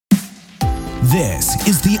This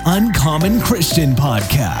is the Uncommon Christian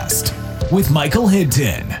Podcast with Michael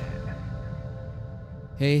Hinton.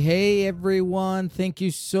 Hey, everyone. Thank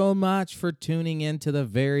you so much for tuning in to the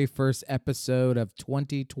very first episode of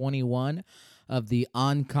 2021 of the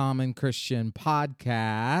Uncommon Christian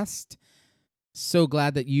Podcast. So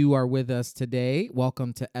glad that you are with us today.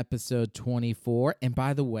 Welcome to episode 24. And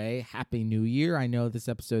by the way, Happy New Year. I know this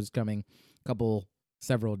episode is coming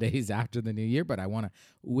several days after the new year, but I want to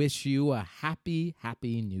wish you a happy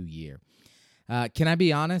new year. Can I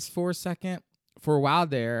be honest for a second? For a while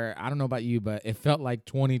there, I don't know about you, but it felt like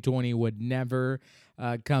 2020 would never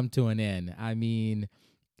come to an end. I mean,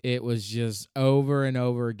 it was just over and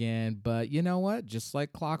over again. But you know what? Just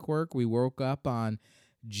like clockwork, we woke up on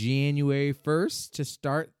January 1st to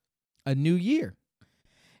start a new year.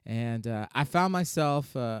 And I found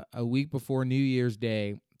myself a week before New Year's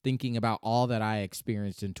Day thinking about all that I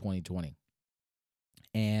experienced in 2020.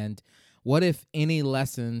 And what if any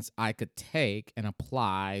lessons I could take and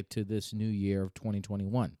apply to this new year of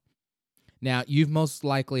 2021? Now, you've most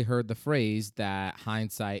likely heard the phrase that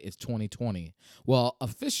hindsight is 2020. Well,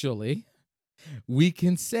 officially, we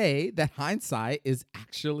can say that hindsight is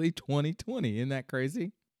actually 2020. Isn't that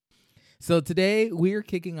crazy? So today we're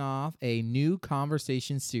kicking off a new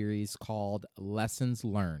conversation series called Lessons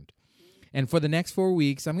Learned. And for the next 4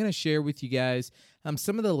 weeks, I'm going to share with you guys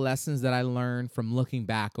some of the lessons that I learned from looking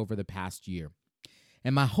back over the past year.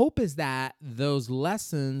 And my hope is that those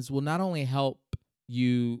lessons will not only help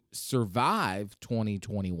you survive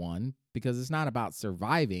 2021, because it's not about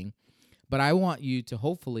surviving, but I want you to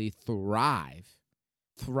hopefully thrive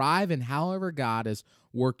in however God is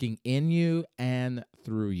working in you and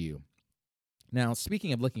through you. Now,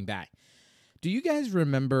 speaking of looking back, do you guys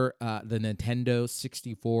remember the Nintendo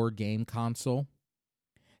 64 game console?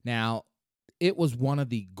 Now, it was one of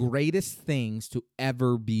the greatest things to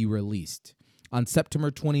ever be released. On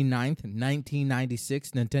September 29th,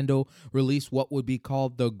 1996, Nintendo released what would be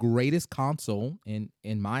called the greatest console, in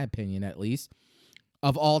my opinion at least,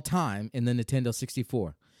 of all time in the Nintendo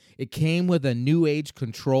 64. It came with a new age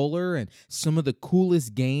controller and some of the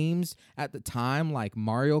coolest games at the time, like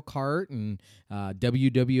Mario Kart and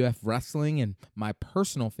WWF Wrestling, and my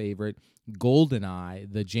personal favorite,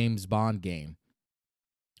 GoldenEye, the James Bond game.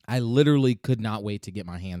 I literally could not wait to get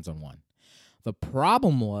my hands on one. The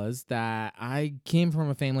problem was that I came from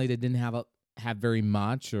a family that didn't have very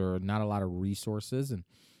much or not a lot of resources, and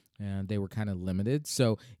they were kind of limited.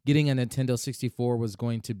 So getting a Nintendo 64 was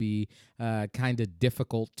going to be kind of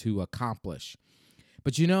difficult to accomplish.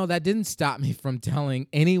 But that didn't stop me from telling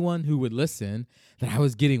anyone who would listen that I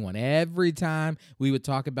was getting one. Every time we would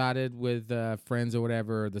talk about it with friends or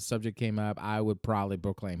whatever, the subject came up, I would probably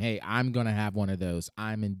proclaim, hey, I'm going to have one of those.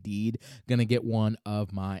 I'm indeed going to get one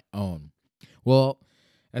of my own. Well,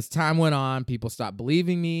 as time went on, people stopped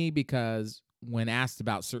believing me because when asked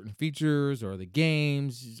about certain features or the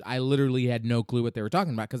games, I literally had no clue what they were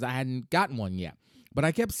talking about because I hadn't gotten one yet. But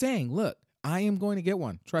I kept saying, look, I am going to get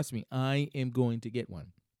one. Trust me, I am going to get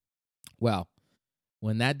one. Well,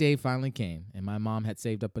 when that day finally came and my mom had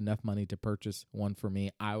saved up enough money to purchase one for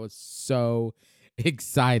me, I was so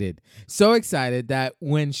excited. So excited that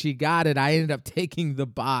when she got it, I ended up taking the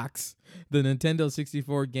box, the Nintendo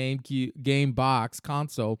 64 game box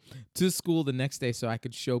console, to school the next day so I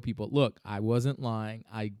could show people, look, I wasn't lying.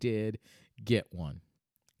 I did get one.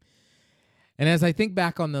 And as I think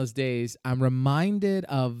back on those days, I'm reminded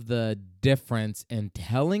of the difference in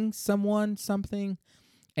telling someone something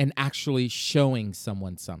and actually showing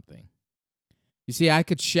someone something. You see, I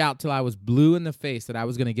could shout till I was blue in the face that I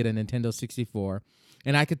was going to get a Nintendo 64,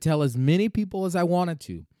 and I could tell as many people as I wanted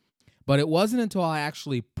to. But it wasn't until I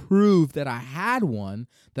actually proved that I had one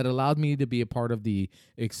that allowed me to be a part of the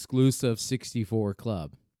exclusive 64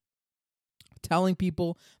 club. Telling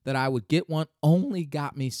people that I would get one only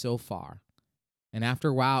got me so far. And after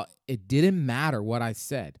a while, it didn't matter what I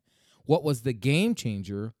said. What was the game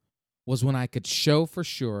changer was when I could show for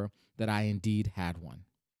sure that I indeed had one.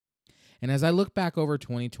 And as I look back over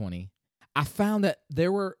 2020, I found that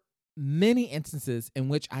there were many instances in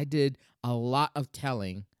which I did a lot of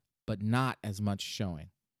telling, but not as much showing.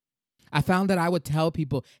 I found that I would tell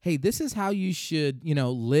people, hey, this is how you should,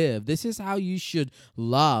 live. This is how you should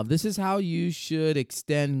love. This is how you should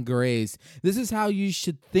extend grace. This is how you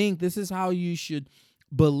should think. This is how you should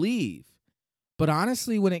believe. But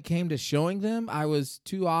honestly, when it came to showing them, I was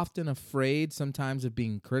too often afraid sometimes of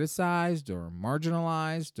being criticized or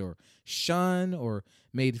marginalized or shunned or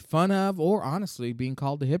made fun of, or honestly being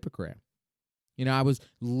called a hypocrite. I was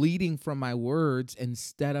leading from my words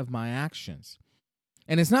instead of my actions.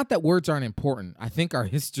 And it's not that words aren't important. I think our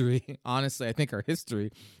history, honestly, I think our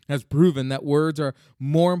history has proven that words are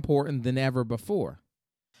more important than ever before.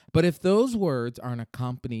 But if those words aren't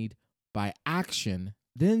accompanied by action,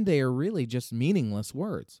 then they are really just meaningless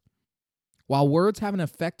words. While words have an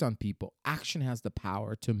effect on people, action has the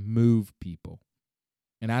power to move people.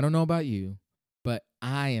 And I don't know about you, but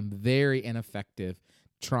I am very ineffective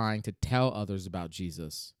trying to tell others about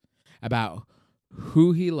Jesus, about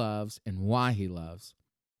who he loves and why he loves.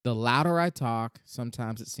 The louder I talk,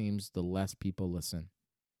 sometimes it seems the less people listen.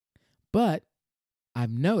 But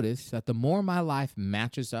I've noticed that the more my life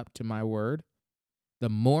matches up to my word, the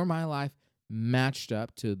more my life matched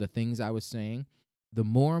up to the things I was saying, the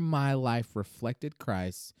more my life reflected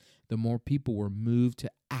Christ, the more people were moved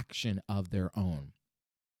to action of their own.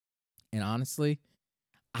 And honestly,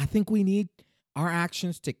 I think we need our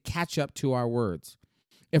actions to catch up to our words.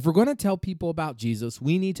 If we're going to tell people about Jesus,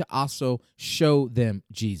 we need to also show them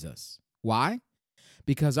Jesus. Why?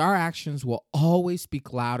 Because our actions will always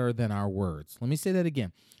speak louder than our words. Let me say that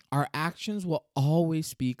again. Our actions will always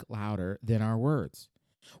speak louder than our words.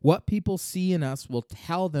 What people see in us will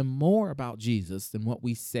tell them more about Jesus than what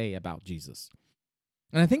we say about Jesus.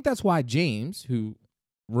 And I think that's why James, who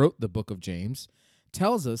wrote the book of James,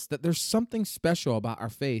 tells us that there's something special about our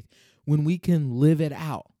faith when we can live it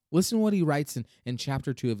out. Listen to what he writes in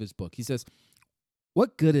chapter 2 of his book. He says,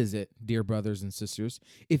 "What good is it, dear brothers and sisters,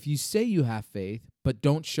 if you say you have faith, but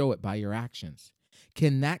don't show it by your actions?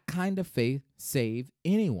 Can that kind of faith save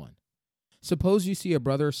anyone? Suppose you see a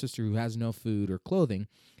brother or sister who has no food or clothing,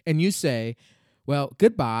 and you say, well,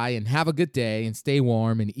 goodbye and have a good day and stay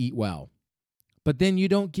warm and eat well. But then you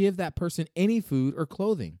don't give that person any food or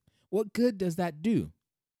clothing. What good does that do?"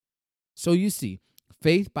 So you see,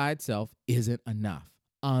 faith by itself isn't enough.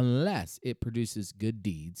 Unless it produces good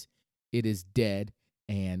deeds, it is dead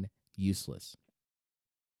and useless.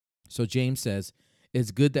 So James says,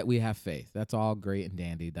 it's good that we have faith. That's all great and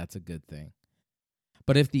dandy. That's a good thing.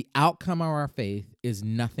 But if the outcome of our faith is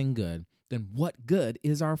nothing good, then what good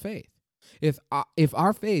is our faith? If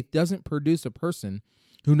our faith doesn't produce a person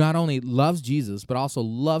who not only loves Jesus, but also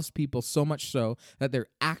loves people so much so that their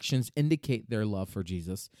actions indicate their love for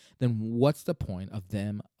Jesus, then what's the point of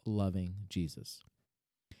them loving Jesus?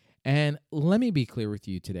 And let me be clear with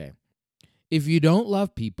you today. If you don't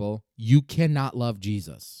love people, you cannot love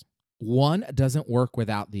Jesus. One doesn't work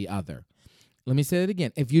without the other. Let me say it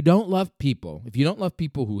again. If you don't love people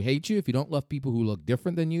who hate you, if you don't love people who look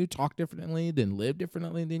different than you, talk differently, then live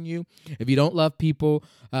differently than you, if you don't love people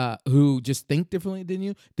who just think differently than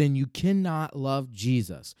you, then you cannot love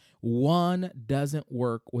Jesus. One doesn't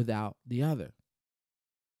work without the other.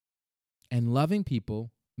 And loving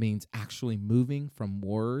people means actually moving from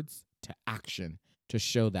words to action to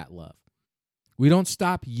show that love. We don't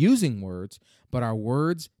stop using words, but our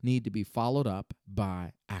words need to be followed up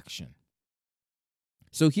by action.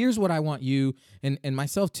 So here's what I want you and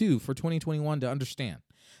myself too for 2021 to understand.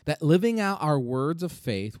 That living out our words of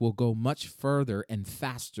faith will go much further and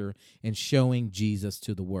faster in showing Jesus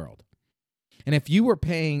to the world. And if you were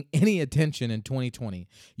paying any attention in 2020,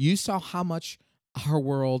 you saw how much our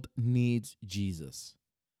world needs Jesus.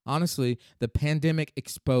 Honestly, the pandemic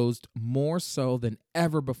exposed more so than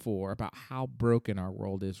ever before about how broken our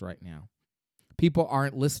world is right now. People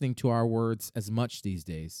aren't listening to our words as much these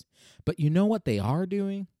days. But you know what they are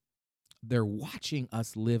doing? They're watching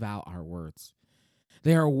us live out our words.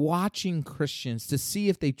 They are watching Christians to see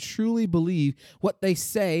if they truly believe what they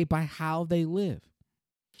say by how they live.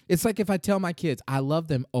 It's like if I tell my kids I love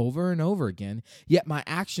them over and over again, yet my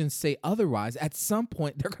actions say otherwise, at some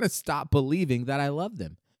point they're going to stop believing that I love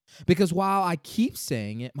them. Because while I keep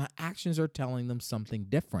saying it, my actions are telling them something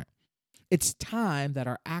different. It's time that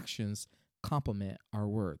our actions complement our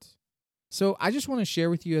words. So I just want to share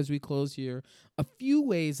with you as we close here a few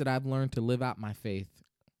ways that I've learned to live out my faith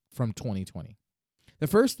from 2020. The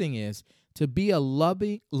first thing is to be a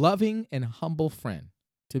loving and humble friend.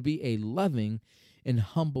 To be a loving and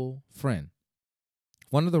humble friend.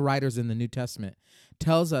 One of the writers in the New Testament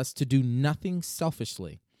tells us to do nothing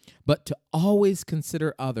selfishly, but to always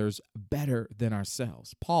consider others better than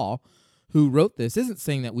ourselves. Paul, who wrote this, isn't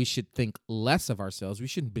saying that we should think less of ourselves. We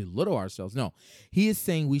shouldn't belittle ourselves. No, he is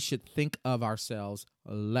saying we should think of ourselves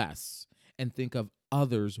less and think of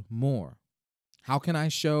others more. How can I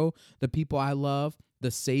show the people I love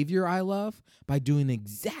the Savior I love? By doing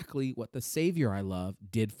exactly what the Savior I love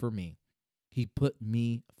did for me. He put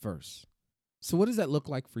me first. So what does that look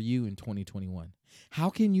like for you in 2021? How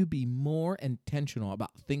can you be more intentional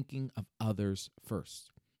about thinking of others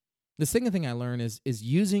first? The second thing I learned is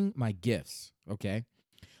using my gifts, okay?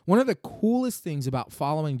 One of the coolest things about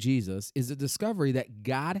following Jesus is the discovery that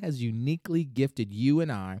God has uniquely gifted you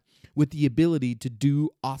and I with the ability to do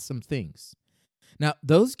awesome things. Now,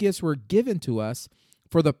 those gifts were given to us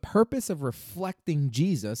for the purpose of reflecting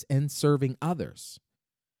Jesus and serving others.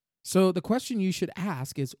 So the question you should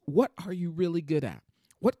ask is, what are you really good at?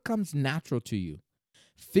 What comes natural to you?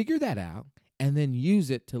 Figure that out and then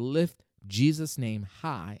use it to lift Jesus' name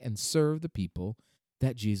high and serve the people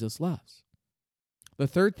that Jesus loves. The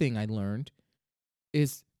third thing I learned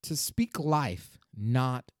is to speak life,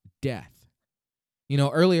 not death.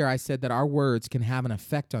 Earlier I said that our words can have an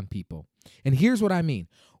effect on people. And here's what I mean.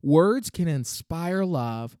 Words can inspire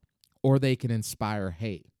love or they can inspire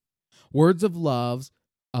hate. Words of love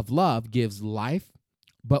gives life,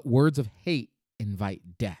 but words of hate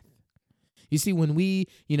invite death. You see, when we,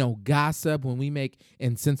 gossip, when we make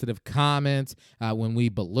insensitive comments, when we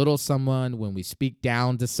belittle someone, when we speak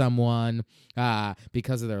down to someone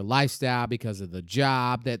because of their lifestyle, because of the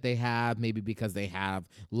job that they have, maybe because they have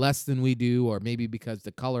less than we do, or maybe because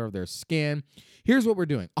the color of their skin, here's what we're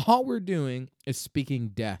doing. All we're doing is speaking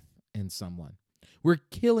death in someone. We're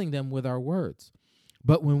killing them with our words.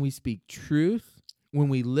 But when we speak truth, when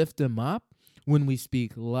we lift them up, when we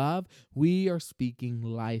speak love, we are speaking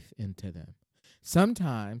life into them.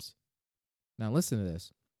 Sometimes, now listen to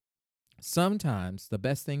this, sometimes the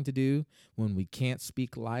best thing to do when we can't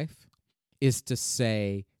speak life is to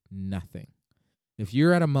say nothing. If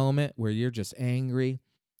you're at a moment where you're just angry,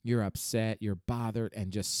 you're upset, you're bothered,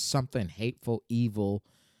 and just something hateful, evil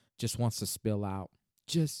just wants to spill out,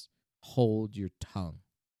 just hold your tongue.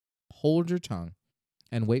 Hold your tongue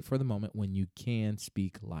and wait for the moment when you can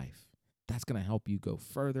speak life. That's going to help you go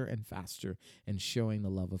further and faster in showing the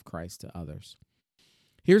love of Christ to others.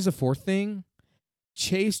 Here's the fourth thing.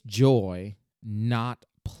 Chase joy, not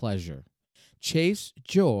pleasure. Chase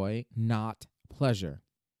joy, not pleasure.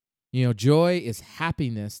 Joy is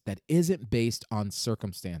happiness that isn't based on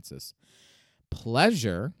circumstances.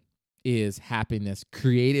 Pleasure is happiness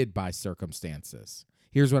created by circumstances.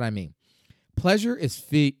 Here's what I mean. Pleasure is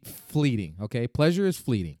fleeting, okay? Pleasure is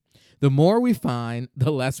fleeting. The more we find,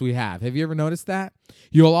 the less we have. Have you ever noticed that?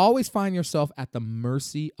 You'll always find yourself at the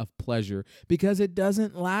mercy of pleasure because it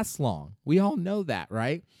doesn't last long. We all know that,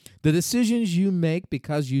 right? The decisions you make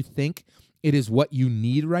because you think it is what you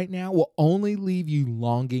need right now will only leave you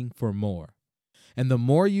longing for more. And the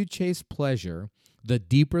more you chase pleasure, the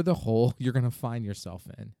deeper the hole you're going to find yourself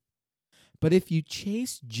in. But if you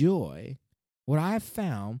chase joy, what I have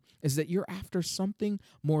found is that you're after something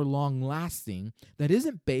more long-lasting that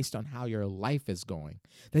isn't based on how your life is going,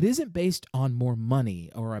 that isn't based on more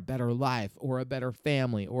money or a better life or a better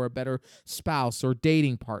family or a better spouse or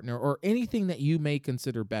dating partner or anything that you may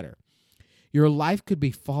consider better. Your life could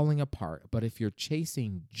be falling apart, but if you're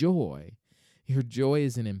chasing joy, your joy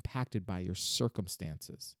isn't impacted by your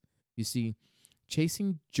circumstances. You see,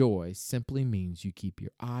 chasing joy simply means you keep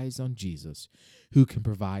your eyes on Jesus, who can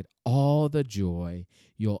provide all the joy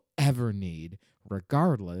you'll ever need,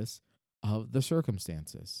 regardless of the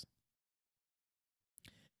circumstances.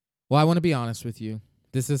 Well, I want to be honest with you.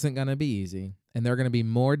 This isn't going to be easy, and there are going to be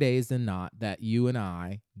more days than not that you and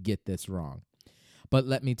I get this wrong. But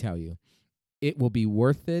let me tell you, it will be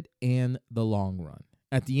worth it in the long run.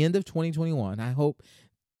 At the end of 2021, I hope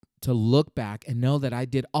to look back and know that I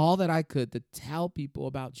did all that I could to tell people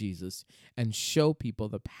about Jesus and show people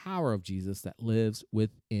the power of Jesus that lives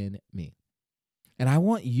within me. And I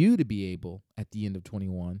want you to be able, at the end of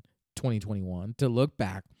 2021, to look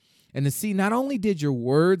back and to see not only did your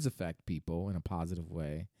words affect people in a positive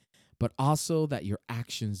way, but also that your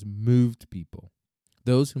actions moved people,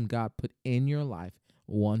 those whom God put in your life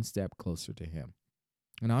one step closer to Him.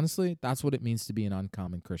 And honestly, that's what it means to be an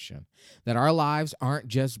uncommon Christian. That our lives aren't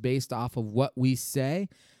just based off of what we say,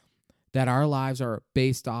 that our lives are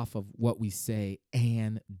based off of what we say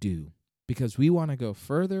and do. Because we want to go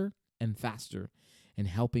further and faster in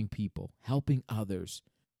helping people, helping others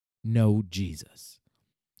know Jesus.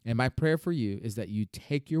 And my prayer for you is that you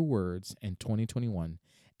take your words in 2021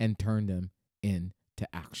 and turn them into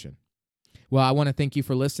action. Well, I want to thank you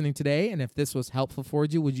for listening today, and if this was helpful for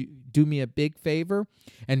you, would you do me a big favor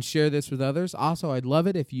and share this with others? Also, I'd love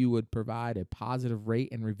it if you would provide a positive rate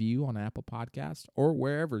and review on Apple Podcasts or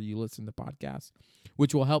wherever you listen to podcasts,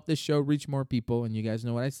 which will help this show reach more people. And you guys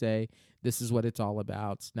know what I say, this is what it's all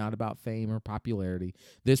about. It's not about fame or popularity.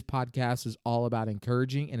 This podcast is all about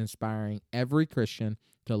encouraging and inspiring every Christian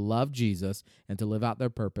to love Jesus and to live out their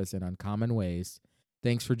purpose in uncommon ways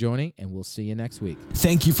Thanks for joining, and we'll see you next week.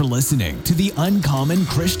 Thank you for listening to the Uncommon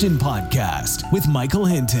Christian Podcast with Michael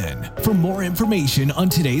Hinton. For more information on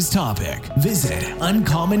today's topic, visit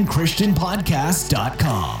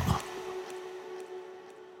uncommonchristianpodcast.com.